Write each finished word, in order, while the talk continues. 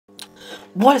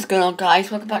What is going on, guys?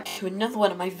 Welcome back to another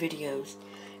one of my videos.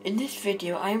 In this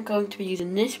video I am going to be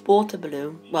using this water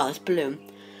balloon, this balloon,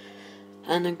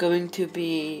 and I'm going to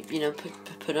be,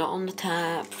 put it on the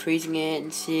tap, freezing it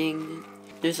and seeing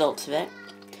the results of it.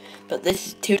 But this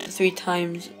is 2 to 3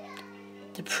 times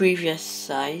the previous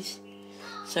size,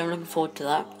 so I'm looking forward to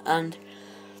that. And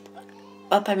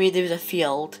up by me there's a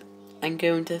field. I'm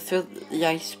going to throw the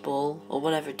ice ball, or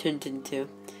whatever it turned into,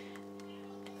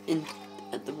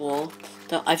 at the wall.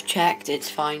 I've checked, it's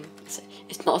fine.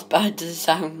 It's not as bad as it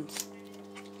sounds.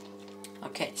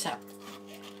 Okay, so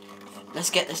let's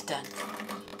get this done.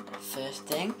 First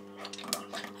thing,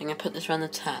 I'm gonna put this around the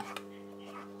tap.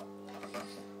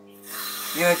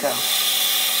 Here we go.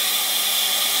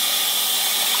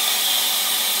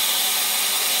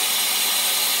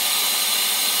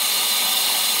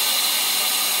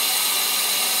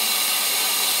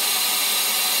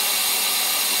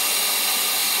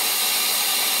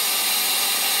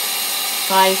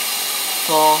 Five,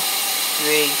 4,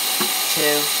 3,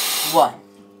 2, 1.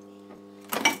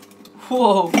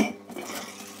 Whoa!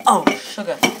 Oh,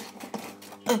 sugar.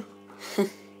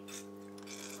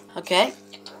 Okay.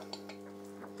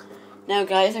 Now,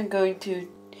 guys, I'm going to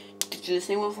do the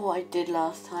same with what I did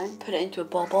last time. Put it into a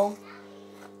bubble,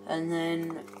 and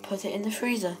then put it in the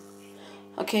freezer.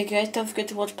 Okay, guys, don't forget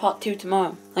to watch part 2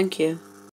 tomorrow. Thank you.